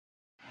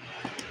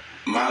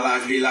My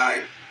life be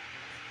like.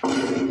 Get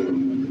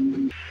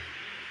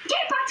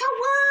back to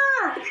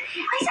work!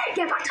 I said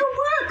get back to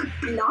work,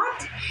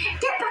 blood!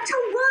 Get back to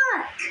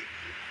work!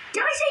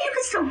 Did I say you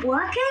could stop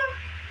working?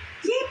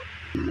 Yeah.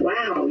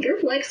 Wow, your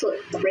legs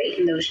look great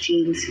in those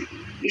jeans.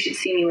 You should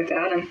see me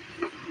without them.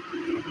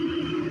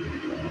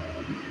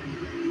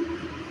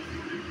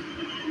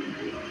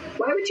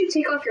 Why would you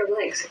take off your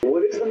legs?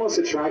 What is the most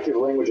attractive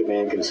language a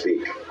man can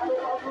speak?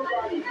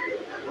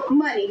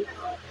 Money.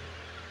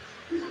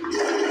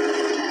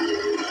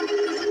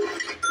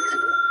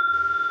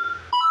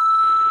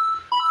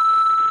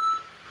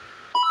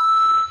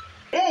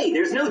 Hey,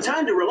 there's no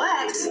time to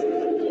relax.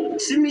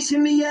 Shimmy,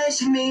 shimmy, yeah,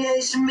 shimmy, yeah,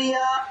 shimmy,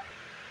 yeah.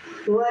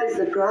 What is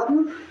the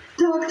problem?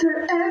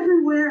 Doctor,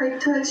 everywhere I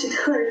touch it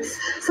hurts.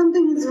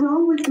 Something is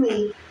wrong with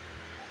me.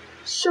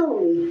 Show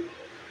me.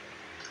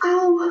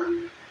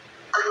 Ow.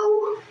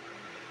 Ow.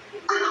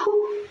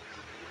 Ow.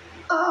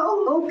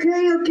 Ow.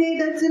 Okay,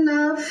 that's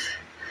enough.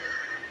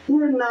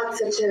 You're not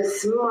such a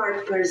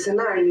smart person,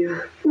 are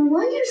you?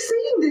 Why are you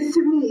saying this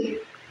to me?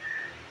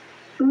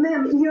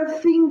 Ma'am, your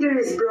finger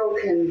is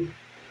broken.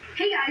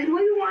 Hey guys, what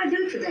do you want to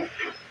do today?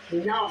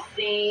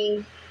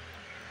 Nothing.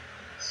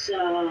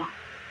 So,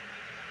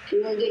 can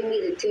you give me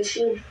the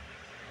tissue?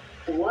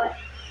 The what?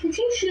 The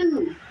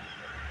tissue.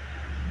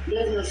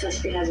 There's no such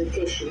thing as a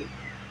tissue.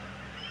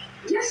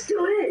 Yes,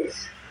 there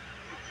is.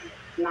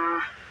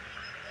 Nah.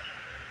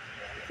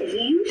 If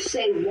you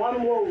say one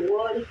more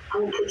word,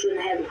 I'm gonna put you in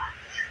a headlock.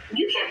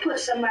 You can't put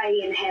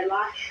somebody in a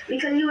headlock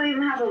because you don't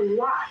even have a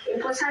lock.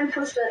 And plus, how are you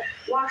supposed to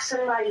lock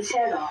somebody's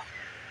head off?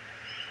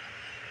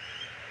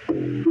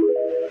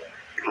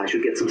 I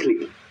should get some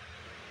sleep.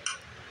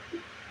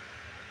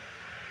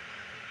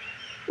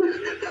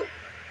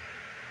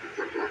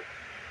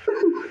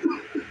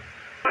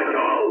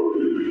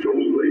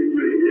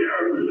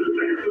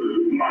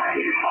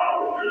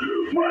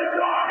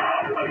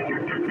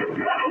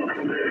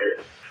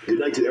 Good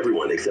night to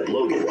everyone except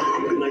Logan.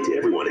 Good night to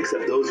everyone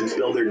except those who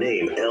spell their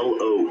name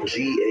Logan.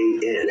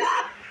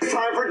 It's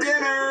time for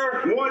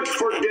dinner! What's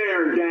for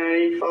dinner,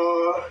 Danny?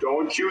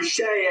 Don't you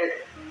say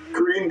it.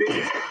 Green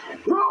beans.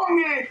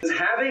 Wrong it! Does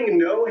having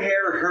no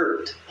hair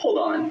hurt? Hold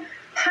on.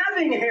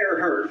 Having hair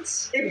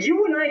hurts. If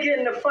you and I get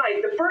in a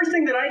fight, the first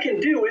thing that I can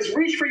do is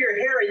reach for your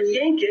hair and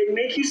yank it and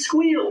make you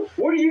squeal.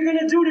 What are you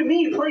gonna do to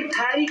me? Play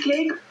patty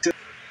cake?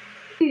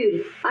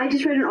 Dude, I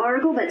just read an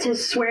article that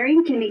says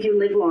swearing can make you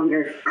live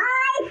longer.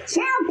 I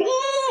shall be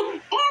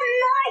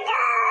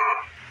immortal!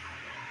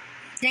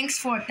 Thanks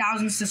for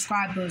 1,000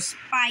 subscribers.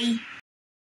 Bye.